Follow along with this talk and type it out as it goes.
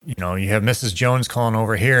you have Mrs. Jones calling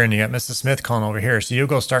over here and you got Mrs. Smith calling over here. So you'll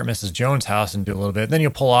go start Mrs. Jones' house and do a little bit. Then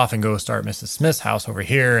you'll pull off and go start Mrs. Smith's house over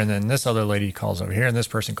here. And then this other lady calls over here and this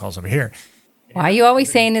person calls over here. Why are you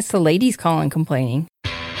always saying it's the ladies calling complaining?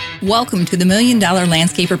 Welcome to the $1 Million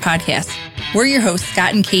Landscaper Podcast. We're your hosts,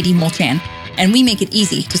 Scott and Katie Mulchan, and we make it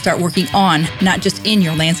easy to start working on, not just in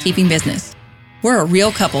your landscaping business. We're a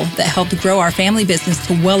real couple that helped grow our family business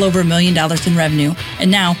to well over $1 million in revenue, and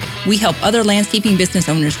now we help other landscaping business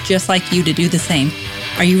owners just like you to do the same.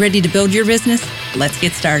 Are you ready to build your business? Let's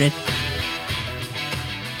get started.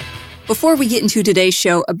 Before we get into today's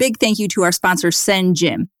show, a big thank you to our sponsor,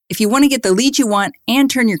 SendJim. If you want to get the leads you want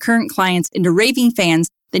and turn your current clients into raving fans,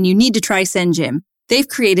 then you need to try SendJim. They've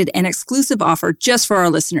created an exclusive offer just for our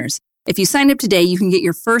listeners. If you sign up today, you can get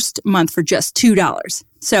your first month for just $2.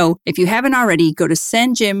 So if you haven't already, go to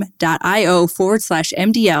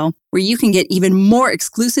sendjim.io/MDL, where you can get even more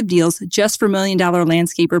exclusive deals just for $1 Million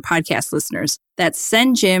Landscaper podcast listeners. That's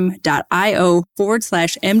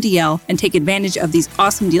sendjim.io/MDL and take advantage of these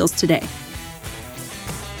awesome deals today.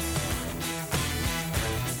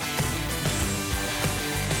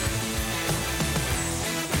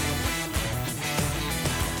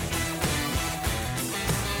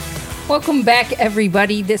 Welcome back,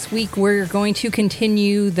 everybody. This week, we're going to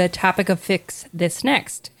continue the topic of Fix This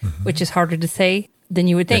Next, which is harder to say than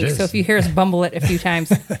you would think. So if you hear us bumble it a few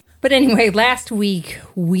times. But anyway, last week,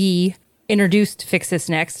 we introduced Fix This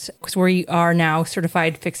Next because we are now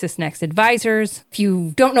certified Fix This Next advisors. If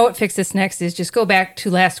you don't know what Fix This Next is, just go back to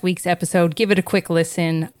last week's episode, give it a quick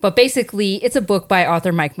listen. But basically, it's a book by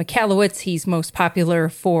author Mike Michalowicz. He's most popular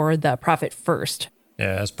for the Profit First.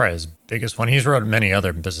 Yeah, that's probably his biggest one. He's wrote many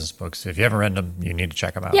other business books. If you haven't read them, you need to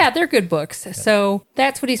check them out. Yeah, they're good books. Yeah. So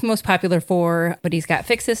that's what he's most popular for. But he's got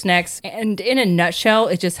Fix This Next. And in a nutshell,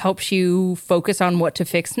 it just helps you focus on what to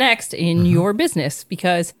fix next in your business,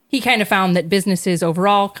 because he kind of found that businesses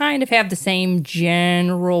overall kind of have the same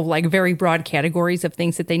general, like very broad categories of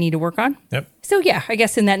things that they need to work on. Yep. So yeah, I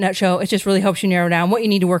guess in that nutshell, it just really helps you narrow down what you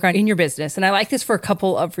need to work on in your business. And I like this for a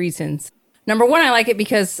couple of reasons. Number one, I like it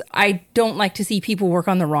because I don't like to see people work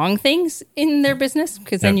on the wrong things in their business,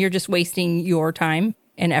 because then you're just wasting your time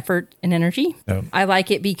and effort and energy. Yep. I like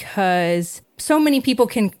it because so many people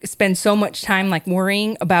can spend so much time like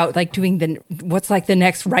worrying about like doing what's like the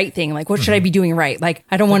next right thing. Like, what should I be doing right? Like,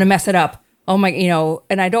 I don't want to mess it up. Oh my,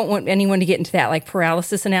 and I don't want anyone to get into that like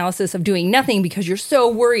paralysis analysis of doing nothing because you're so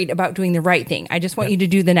worried about doing the right thing. I just want you to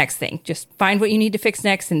do the next thing. Just find what you need to fix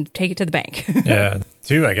next and take it to the bank. Yeah.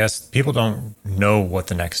 Too, I guess people don't know what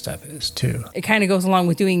the next step is too. It kind of goes along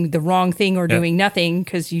with doing the wrong thing or doing nothing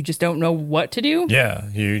because you just don't know what to do. Yeah.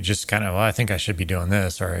 You just kind of, I think I should be doing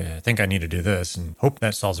this, or I think I need to do this, and hope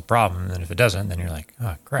that solves a problem. And if it doesn't, then you're like,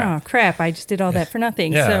 oh, crap. I just did all that for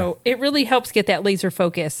nothing. Yeah. So it really helps get that laser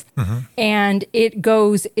focus. And it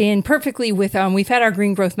goes in perfectly with, we've had our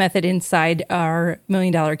green growth method inside our $1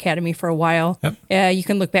 Million Academy for a while. Yep. You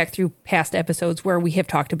can look back through past episodes where we have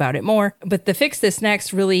talked about it more. But the Fix This Next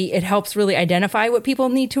it helps really identify what people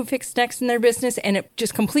need to fix next in their business. And it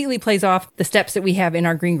just completely plays off the steps that we have in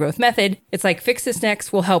our green growth method. It's like Fix This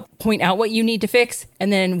Next will help point out what you need to fix.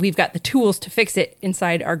 And then we've got the tools to fix it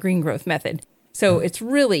inside our green growth method. So it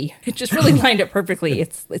just really lined up perfectly.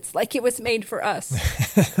 It's like it was made for us.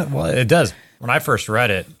 Well, it does. When I first read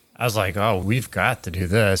it, I was like, oh, we've got to do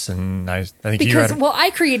this. And I think you read it. Well,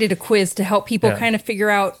 I created a quiz to help people kind of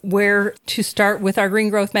figure out where to start with our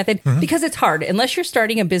green growth method, because it's hard. Unless you're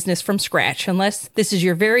starting a business from scratch, unless this is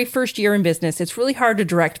your very first year in business, it's really hard to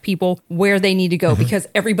direct people where they need to go because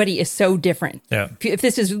everybody is so different. Yeah. If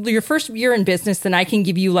this is your first year in business, then I can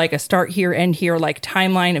give you like a start here, end here, like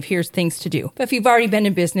timeline of here's things to do. But if you've already been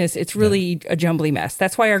in business, it's really a jumbly mess.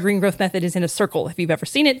 That's why our green growth method is in a circle. If you've ever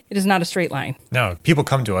seen it, it is not a straight line. No, people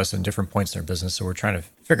come to us in different points in their business, so we're trying to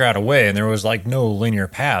figure out a way, and there was like no linear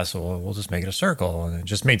path, so we'll just make it a circle, and it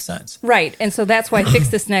just made sense. Right, and so that's why Fix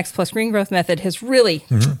This Next plus Green Growth Method has really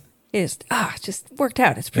just worked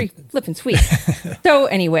out. It's pretty flippin' sweet. So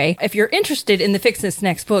anyway, if you're interested in the Fix This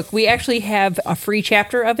Next book, we actually have a free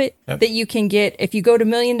chapter of it that you can get if you go to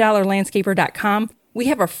milliondollarlandscaper.com. We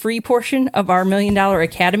have a free portion of our $1 Million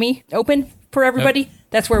Academy open for everybody.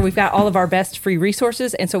 That's where we've got all of our best free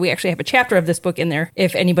resources. And so we actually have a chapter of this book in there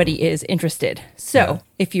if anybody is interested. So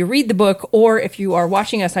if you read the book, or if you are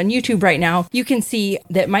watching us on YouTube right now, you can see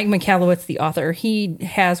that Mike Michalowicz, the author, he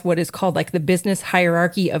has what is called like the business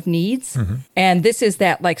hierarchy of needs. And this is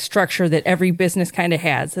that like structure that every business kind of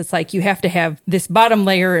has. It's like you have to have this bottom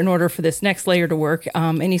layer in order for this next layer to work.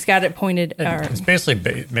 And he's got it pointed. It's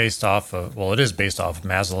basically based off of, it is based off of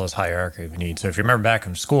Maslow's hierarchy of needs. So if you remember back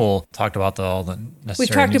in school, talked about all the necessities We've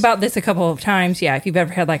talked about this a couple of times. Yeah. If you've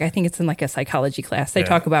ever had I think it's in a psychology class, they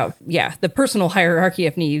talk about, the personal hierarchy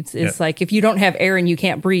of needs is if you don't have air and you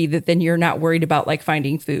can't breathe, then you're not worried about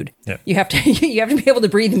finding food. Yeah. You have to be able to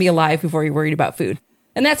breathe and be alive before you're worried about food.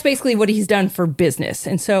 And that's basically what he's done for business.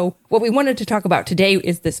 And so what we wanted to talk about today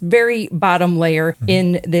is this very bottom layer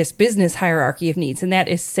in this business hierarchy of needs, and that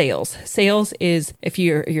is sales. Sales is, if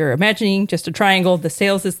you're imagining just a triangle, the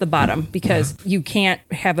sales is the bottom because you can't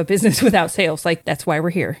have a business without sales. That's why we're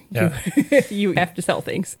here. Yeah. You have to sell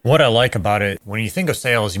things. What I like about it, when you think of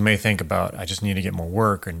sales, you may think about, I just need to get more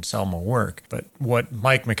work and sell more work. But what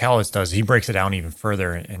Mike Michaelis does, he breaks it down even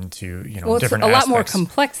further into, different it's a aspects. lot more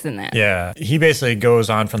complex than that. Yeah. He basically goes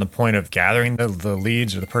on from the point of gathering the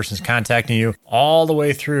leads or the person's contacting you all the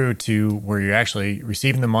way through to where you're actually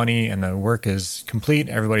receiving the money and the work is complete.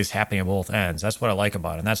 Everybody's happy on both ends. That's what I like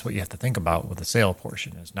about it. And that's what you have to think about with the sale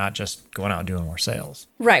portion, is not just going out and doing more sales.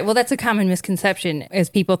 Right. Well, that's a common misconception, is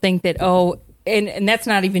people think that, and that's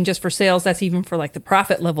not even just for sales. That's even for the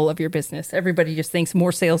profit level of your business. Everybody just thinks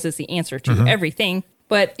more sales is the answer to everything.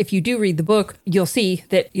 But if you do read the book, you'll see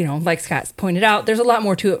that, like Scott pointed out, there's a lot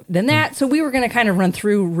more to it than that. So we were going to kind of run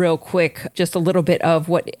through real quick just a little bit of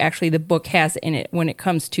what actually the book has in it when it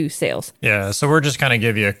comes to sales. Yeah, so we're just going to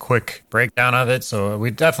give you a quick breakdown of it. So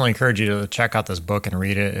we definitely encourage you to check out this book and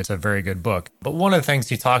read it. It's a very good book. But one of the things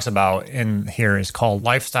he talks about in here is called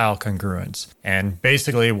lifestyle congruence. And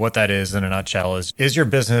basically what that is in a nutshell is your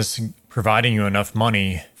business providing you enough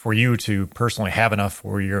money for you to personally have enough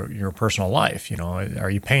for your personal life? Are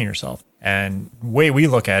you paying yourself? And the way we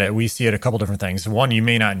look at it, we see it a couple different things. One, you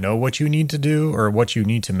may not know what you need to do or what you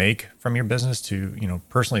need to make from your business to,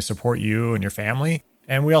 personally support you and your family.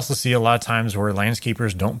 And we also see a lot of times where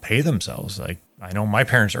landscapers don't pay themselves. I know my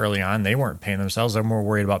parents early on, they weren't paying themselves. They're more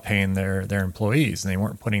worried about paying their employees, and they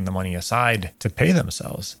weren't putting the money aside to pay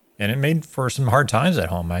themselves. And it made for some hard times at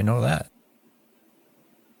home. I know that.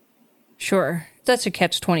 Sure. That's a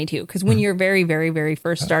catch-22, because when you're very, very, very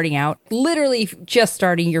first starting out, literally just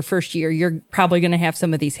starting your first year, you're probably going to have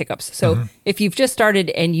some of these hiccups. So if you've just started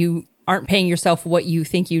and you aren't paying yourself what you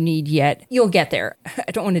think you need yet, you'll get there.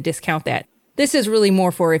 I don't want to discount that. This is really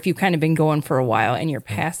more for if you've kind of been going for a while and you're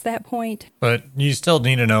past that point. But you still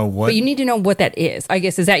need to know what... But you need to know what that is. I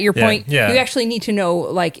guess, is that your point? Yeah. You actually need to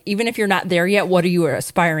know, even if you're not there yet, what are you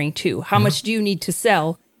aspiring to? How much do you need to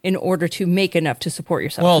sell in order to make enough to support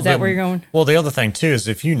yourself? Is that where you're going? Well, the other thing too is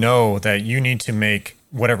if you know that you need to make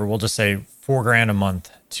whatever, we'll just say $4,000 a month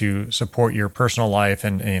to support your personal life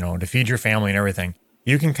and, to feed your family and everything,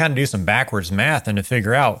 you can kind of do some backwards math and to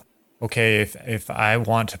figure out, okay, if I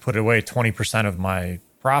want to put away 20% of my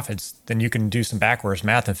profits, then you can do some backwards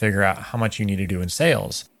math and figure out how much you need to do in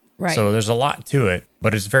sales. Right. So there's a lot to it,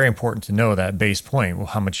 but it's very important to know that base point,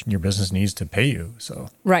 how much your business needs to pay you. So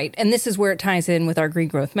right. And this is where it ties in with our green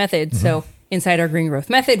growth method. So inside our green growth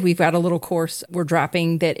method, we've got a little course we're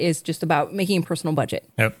dropping that is just about making a personal budget.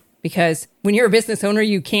 Yep. Because when you're a business owner,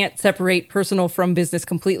 you can't separate personal from business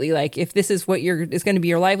completely. If this is what is going to be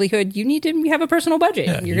your livelihood, you need to have a personal budget.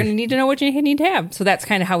 Yeah, you're going to need to know what you need to have. So that's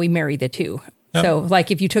kind of how we marry the two. Yep. So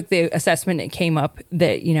if you took the assessment, it came up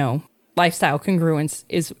that, lifestyle congruence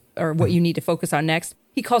is, or what you need to focus on next.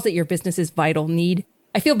 He calls it your business's vital need.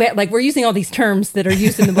 I feel bad. We're using all these terms that are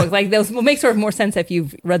used in the book. Those will make sort of more sense if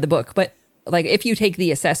you've read the book. But if you take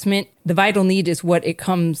the assessment, the vital need is what it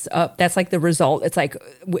comes up. That's the result. It's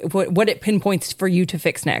what it pinpoints for you to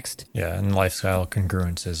fix next. Yeah. And lifestyle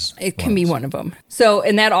congruence is... It can be one of them. So,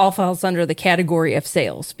 and that all falls under the category of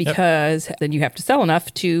sales, because then you have to sell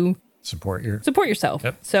enough to support yourself.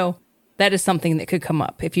 Yep. So that is something that could come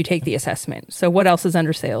up if you take the assessment. So what else is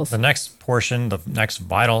under sales? The next portion, the next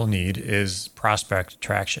vital need is prospect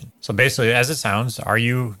attraction. So basically, as it sounds, are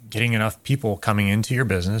you getting enough people coming into your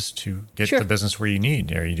business to get the business where you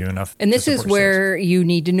need? Are you doing enough? And this is where you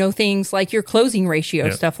need to know things like your closing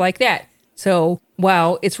ratio, stuff like that. So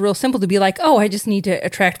while it's real simple to be I just need to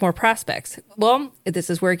attract more prospects. Well,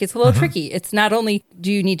 this is where it gets a little tricky. It's not only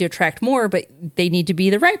do you need to attract more, but they need to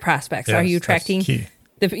be the right prospects. Yes, are you attracting key.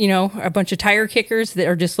 A bunch of tire kickers that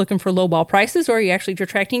are just looking for lowball prices, or are you actually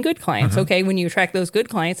attracting good clients? Okay, when you attract those good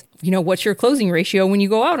clients, what's your closing ratio when you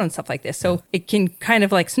go out on stuff like this? So it can kind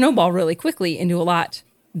of snowball really quickly into a lot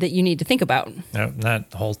that you need to think about. Yeah,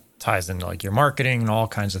 that whole ties into your marketing and all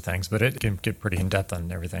kinds of things, but it can get pretty in depth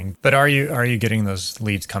on everything. But are you getting those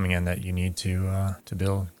leads coming in that you need to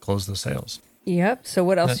close those sales? Yep. So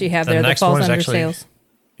what else do you have there that falls under sales?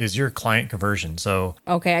 Is your client conversion. So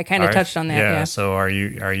okay, I kind of touched on that. Yeah. So are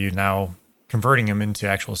you now converting them into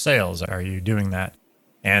actual sales? Are you doing that?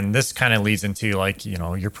 And this kind of leads into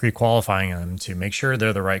you're pre-qualifying them to make sure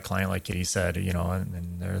they're the right client, like Kitty said,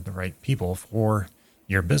 and they're the right people for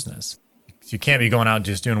your business. You can't be going out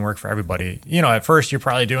just doing work for everybody. At first you're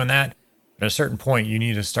probably doing that. At a certain point, you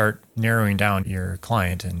need to start narrowing down your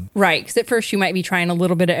client. Right. Because at first you might be trying a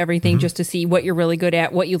little bit of everything just to see what you're really good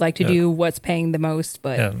at, what you like to do, what's paying the most.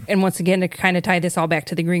 And once again, to kind of tie this all back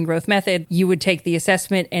to the green growth method, you would take the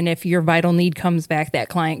assessment. And if your vital need comes back, that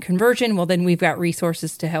client conversion, well, then we've got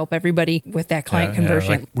resources to help everybody with that client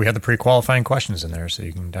conversion. Like we have the pre-qualifying questions in there, so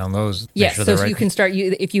you can download those. Yes. So you can start,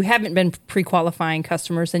 if you haven't been pre-qualifying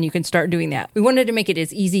customers, then you can start doing that. We wanted to make it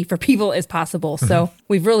as easy for people as possible. So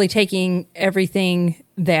we've really taken everything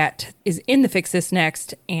that is in the Fix This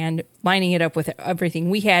Next and lining it up with everything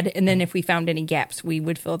we had. And then if we found any gaps, we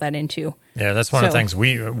would fill that in too. Yeah, that's one of the things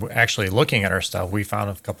we actually looking at our stuff, we found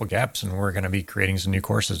a couple gaps, and we're going to be creating some new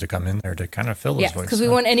courses to come in there to kind of fill those voids. Because we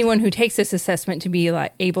want anyone who takes this assessment to be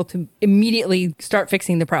able to immediately start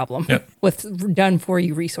fixing the problem with done for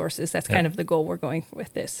you resources. That's kind of the goal we're going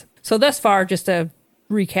with this. So thus far, just to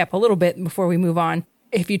recap a little bit before we move on,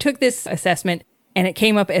 if you took this assessment and it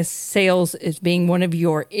came up as sales as being one of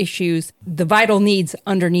your issues, the vital needs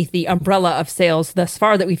underneath the umbrella of sales thus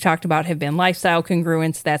far that we've talked about have been lifestyle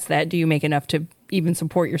congruence. That's that. Do you make enough to even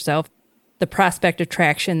support yourself? The prospect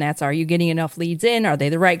attraction. That's, are you getting enough leads in? Are they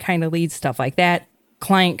the right kind of leads? Stuff like that.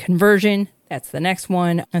 Client conversion. That's the next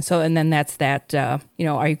one. And then that's that, are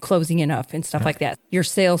you closing enough and stuff like that. Your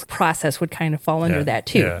sales process would kind of fall under that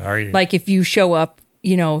too. Yeah, are you? Like if you show up,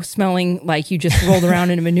 smelling like you just rolled around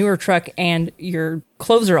in a manure truck and your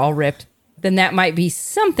clothes are all ripped, then that might be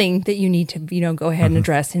something that you need to, go ahead and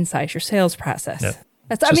address inside your sales process. Yeah.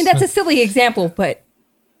 That's a silly example, but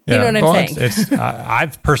you know what I'm saying? It's I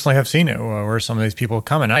personally have seen it where some of these people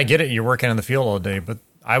come, and I get it. You're working in the field all day, but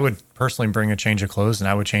I would personally bring a change of clothes, and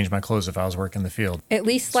I would change my clothes if I was working in the field. At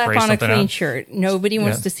least slap on a clean shirt. Nobody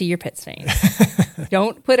wants to see your pit stains.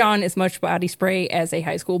 Don't put on as much body spray as a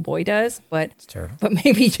high school boy does, but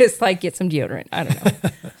maybe just get some deodorant. I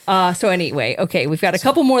don't know. So anyway, okay, we've got a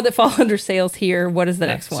couple more that fall under sales here. What is the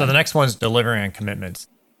next one? So the next one's delivering on commitments.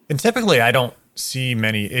 And typically I don't see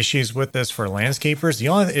many issues with this for landscapers. The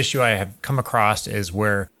only issue I have come across is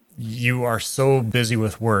where you are so busy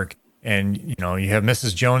with work, and you have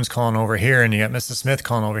Mrs. Jones calling over here and you got Mrs. Smith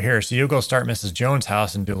calling over here. So you'll go start Mrs. Jones'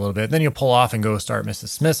 house and do a little bit. Then you'll pull off and go start Mrs.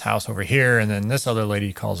 Smith's house over here. And then this other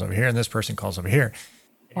lady calls over here and this person calls over here.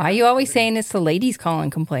 Why are you always saying it's the ladies calling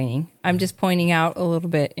complaining? I'm just pointing out a little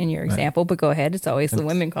bit in your example, but go ahead. It's always the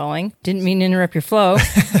women calling. Didn't mean to interrupt your flow.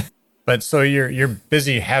 But so you're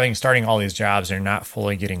busy starting all these jobs and you're not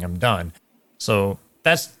fully getting them done. So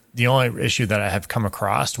that's the only issue that I have come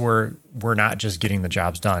across where we're not just getting the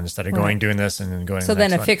jobs done instead of doing this and then going. So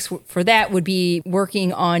then a fix for that would be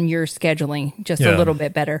working on your scheduling just a little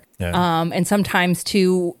bit better. Yeah. And sometimes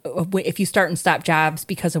too, if you start and stop jobs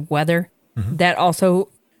because of weather,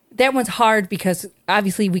 that one's hard because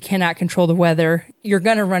obviously we cannot control the weather. You're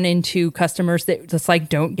going to run into customers that just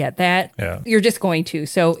don't get that. Yeah. You're just going to.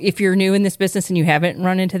 So if you're new in this business and you haven't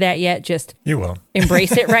run into that yet, you will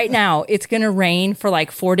embrace it right now. It's going to rain for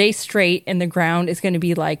 4 days straight and the ground is going to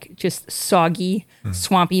be just soggy,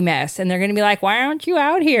 swampy mess. And they're going to be like, why aren't you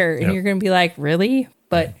out here? And you're going to be like, really?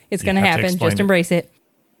 But it's going to happen. Just embrace it.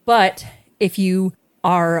 But if you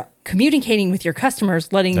are communicating with your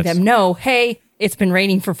customers, letting them know, hey, it's been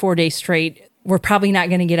raining for 4 days straight. We're probably not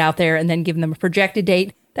going to get out there, and then giving them a projected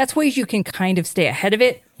date. That's ways you can kind of stay ahead of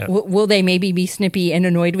it. Yep. Will they maybe be snippy and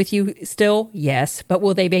annoyed with you still? Yes. But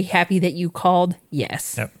will they be happy that you called?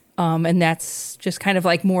 Yes. Yep. And that's just kind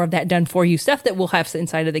of more of that done for you stuff that we'll have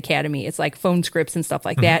inside of the academy. It's like phone scripts and stuff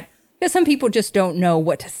like that. Because some people just don't know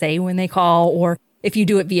what to say when they call, or if you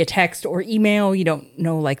do it via text or email, you don't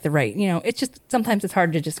know the right, it's just, sometimes it's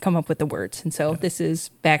hard to just come up with the words. And so this is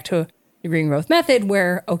back to the green growth method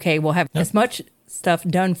where, okay, we'll have as much stuff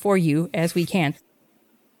done for you as we can.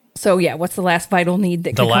 So what's the last vital need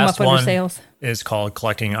that can come up under sales? Is called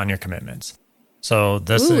collecting on your commitments. So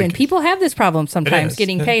and people have this problem sometimes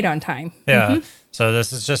getting paid on time. Yeah. So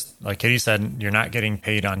this is just like Katie said, you're not getting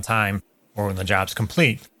paid on time or when the job's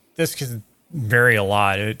complete. This can vary a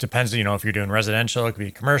lot. It depends, if you're doing residential, it could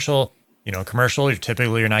be commercial. Commercial,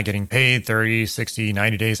 you're not getting paid 30, 60,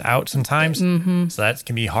 90 days out sometimes. So that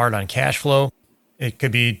can be hard on cash flow. It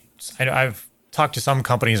could be, I've talked to some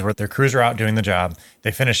companies where their crews are out doing the job,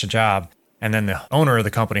 they finish the job, and then the owner of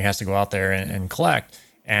the company has to go out there and collect.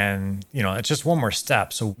 And, it's just one more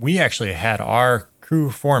step. So we actually had our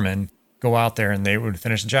crew foreman go out there and they would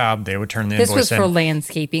finish the job. They would turn the invoice in. This was for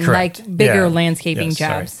landscaping, Correct. Bigger landscaping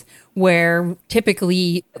jobs. Where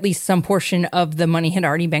typically at least some portion of the money had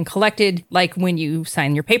already been collected. Like when you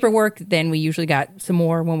sign your paperwork, then we usually got some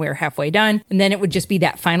more when we were halfway done. And then it would just be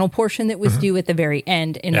that final portion that was due at the very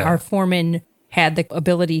end. And our foreman had the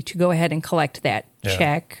ability to go ahead and collect that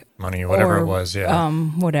check. Money, whatever it was,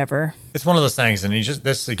 whatever. It's one of those things, and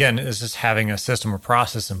this again is just having a system or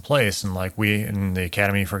process in place. And like we in the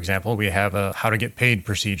academy, for example, we have a how to get paid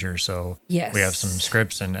procedure. So we have some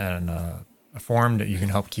scripts and a form that you can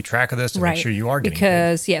help keep track of this and make sure you are getting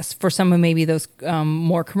because paid. Yes, for some of maybe those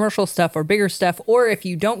more commercial stuff or bigger stuff, or if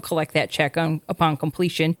you don't collect that check upon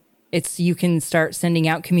completion, you can start sending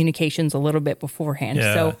out communications a little bit beforehand.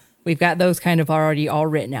 So we've got those kind of already all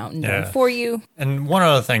written out and done for you. And one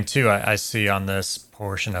other thing, too, I see on this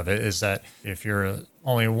portion of it is that if you're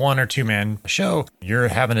only a 1 or 2 man show, you're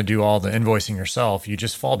having to do all the invoicing yourself. You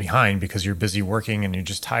just fall behind because you're busy working and you're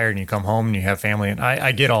just tired and you come home and you have family. And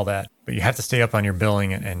I get all that. But you have to stay up on your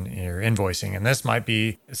billing and your invoicing. And this might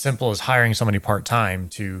be as simple as hiring somebody part-time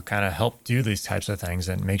to kind of help do these types of things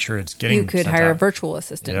and make sure it's getting You could hire a virtual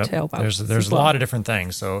assistant to help out. There's a lot of different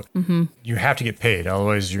things. So you have to get paid.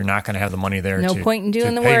 Otherwise, you're not going to have the money there No to point in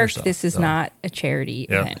doing the pay work. yourself. This is not a charity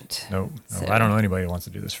event. No. I don't know anybody who wants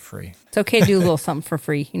to do this for free. It's okay to do a little something for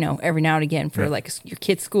free, every now and again for like your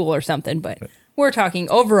kid's school or something. But we're talking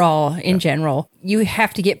overall in general. You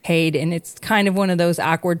have to get paid. And it's kind of one of those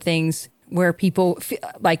awkward things where people feel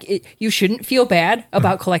like you shouldn't feel bad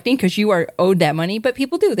about collecting because you are owed that money, but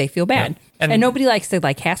people do. They feel bad. And nobody likes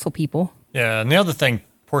to hassle people. Yeah. And the other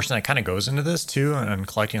portion that kind of goes into this too, and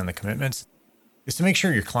collecting on the commitments, is to make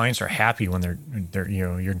sure your clients are happy when they're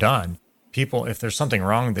you're done. People, if there's something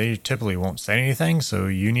wrong, they typically won't say anything. So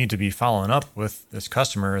you need to be following up with this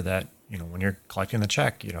customer that, when you're collecting the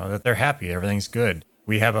check, that they're happy, everything's good.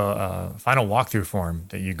 We have a final walkthrough form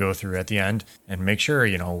that you go through at the end and make sure,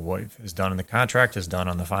 what is done in the contract is done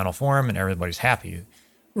on the final form and everybody's happy.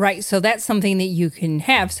 Right. So that's something that you can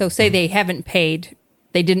have. So say they haven't paid,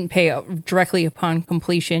 they didn't pay directly upon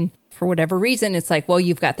completion for whatever reason. It's like, well,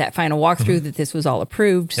 you've got that final walkthrough that this was all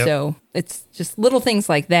approved. So it's just little things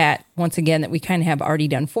like that, once again, that we kind of have already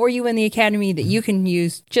done for you in the academy that you can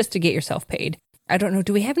use just to get yourself paid. I don't know.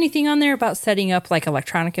 Do we have anything on there about setting up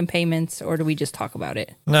electronic payments, or do we just talk about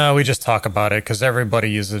it? No, we just talk about it because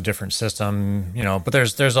everybody uses a different system, but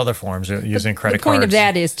there's other forms using credit cards. The point of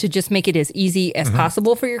that is to just make it as easy as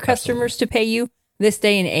possible for your customers to pay you. This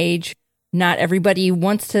day and age, not everybody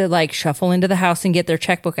wants to shuffle into the house and get their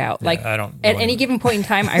checkbook out. I don't at any given point in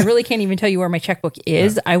time, I really can't even tell you where my checkbook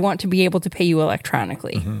is. I want to be able to pay you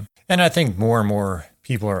electronically. And I think more and more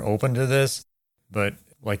people are open to this, but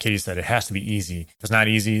like Katie said, it has to be easy. If it's not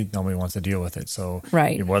easy, nobody wants to deal with it. So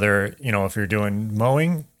whether, if you're doing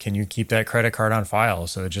mowing, can you keep that credit card on file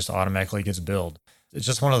so it just automatically gets billed? It's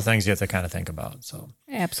just one of the things you have to kind of think about. So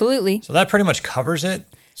absolutely. So that pretty much covers it.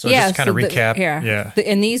 So just kind of recap.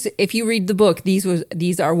 And these, if you read the book,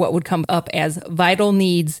 these are what would come up as vital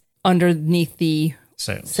needs underneath the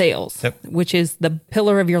sales, which is the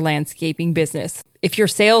pillar of your landscaping business. If your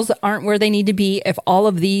sales aren't where they need to be, if all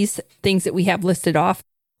of these things that we have listed off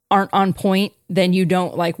aren't on point, then you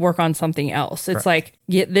don't work on something else. It's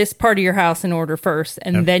get this part of your house in order first,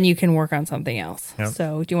 and then you can work on something else.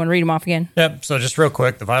 So do you want to read them off again? Yep. So just real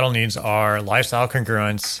quick, the vital needs are lifestyle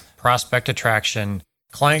congruence, prospect attraction,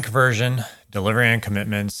 client conversion, delivery on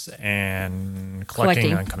commitments, and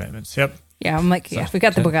collecting on commitments. Yep. Yeah, I'm we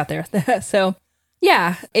got the book out there. So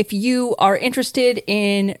yeah, if you are interested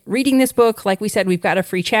in reading this book, like we said, we've got a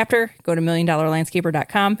free chapter. Go to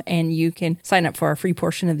milliondollarlandscaper.com and you can sign up for our free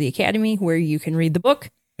portion of the academy where you can read the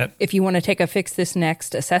book. If you want to take a Fix This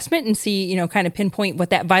Next assessment and see, kind of pinpoint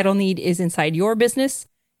what that vital need is inside your business,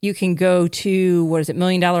 you can go to,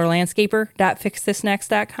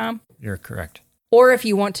 milliondollarlandscaper.fixthisnext.com. You're correct. Or if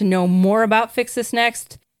you want to know more about Fix This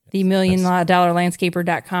Next, the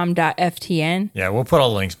milliondollarlandscaper.com.ftn. Yeah, we'll put all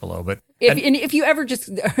the links below, but if you ever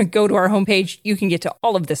just go to our homepage, you can get to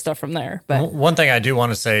all of this stuff from there. But one thing I do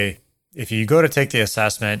want to say, if you go to take the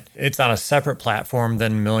assessment, it's on a separate platform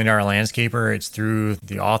than Million Dollar Landscaper. It's through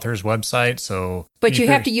the author's website. But you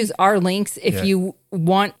have to use our links if you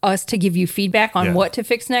want us to give you feedback on what to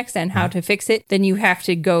fix next and how to fix it. Then you have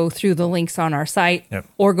to go through the links on our site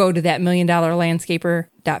or go to that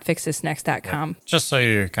milliondollarlandscaper.fixthisnext.com. Just so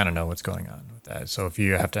you kind of know what's going on with that. So if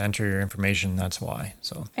you have to enter your information, that's why.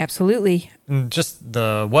 So absolutely. And just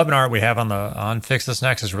the webinar we have on Fix This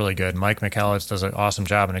Next is really good. Mike Michaelis does an awesome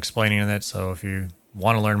job in explaining it. So if you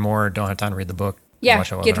want to learn more, don't have time to read the book, get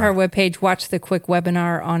to our webpage, watch the quick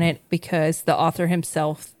webinar on it because the author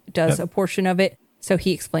himself does a portion of it. So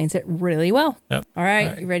he explains it really well. All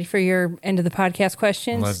right. You ready for your end of the podcast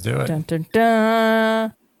questions? Let's do it. Dun, dun,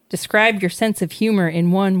 dun. Describe your sense of humor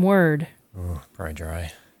in one word. Ooh, probably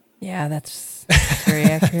dry. Yeah, that's very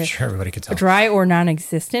accurate. I'm sure everybody could tell. Dry or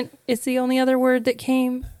non-existent is the only other word that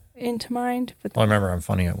came into mind. But I remember I'm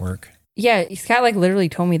funny at work. Yeah, Scott like literally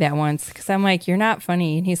told me that once because I'm like, you're not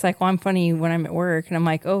funny. And he's like, well, I'm funny when I'm at work. And I'm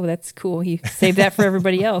like, oh, that's cool. You saved that for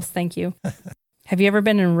everybody else. Thank you. Have you ever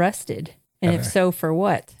been arrested? And if so, for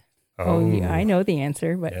what? Oh, yeah, I know the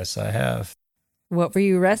answer. But yes, I have. What were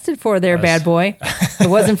you arrested for there, bad boy? It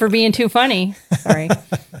wasn't for being too funny. Sorry.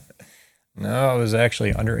 No, I was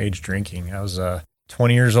actually underage drinking. I was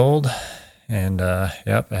 20 years old. And I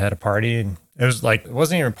had a party. And it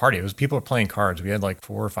wasn't even a party. It was people playing cards. We had like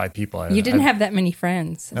 4 or 5 people. You didn't have that many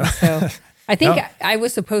friends. No. So I think I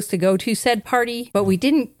was supposed to go to said party, but we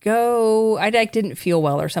didn't go. I didn't feel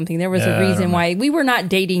well or something. There was a reason why we were not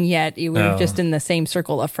dating yet. We were just in the same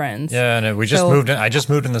circle of friends. Yeah, and we just moved in. I just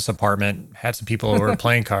moved in this apartment, had some people over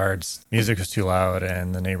playing cards. Music was too loud,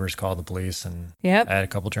 and the neighbors called the police, and I had a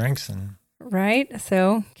couple drinks. And right.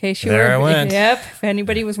 So, in case you I went. If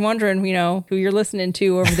anybody was wondering, who you're listening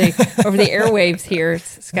to over the airwaves here,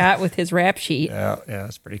 it's Scott with his rap sheet. Yeah,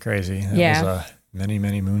 it's pretty crazy. That was many,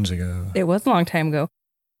 many moons ago. It was a long time ago.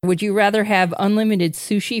 Would you rather have unlimited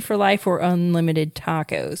sushi for life or unlimited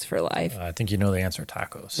tacos for life? I think you know the answer,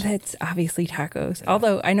 tacos. That's obviously tacos. Yeah.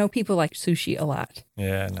 Although I know people like sushi a lot.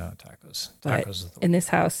 Yeah, no, tacos. But in this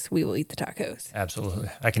house, we will eat the tacos. Absolutely.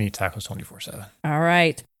 I can eat tacos 24/7. All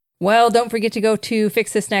right. Well, don't forget to go to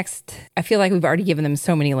Fix This Next. I feel like we've already given them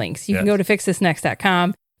so many links. You can go to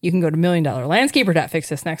fixthisnext.com. You can go to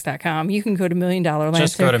milliondollarlandscaper.fixthisnext.com. You can go to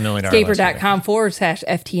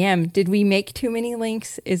milliondollarlandscaper.com/FTM. Did we make too many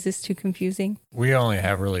links? Is this too confusing? We only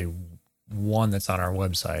have really one that's on our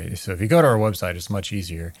website. So if you go to our website, it's much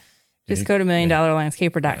easier. Just go to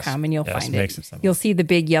milliondollarlandscaper.com and you'll find it. You'll see the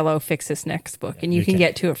big yellow Fix This Next book, and you can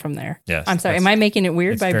get to it from there. Yes. I'm sorry. Am I making it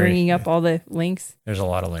weird by bringing up all the links? There's a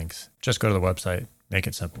lot of links. Just go to the website. Make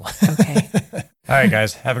it simple. Okay. All right,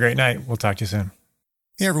 guys. Have a great night. We'll talk to you soon.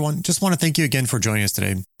 Hey, everyone. Just want to thank you again for joining us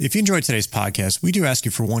today. If you enjoyed today's podcast, we do ask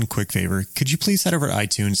you for one quick favor. Could you please head over to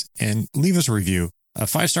iTunes and leave us a review? A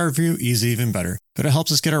 5-star review is even better, but it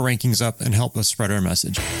helps us get our rankings up and help us spread our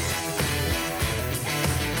message.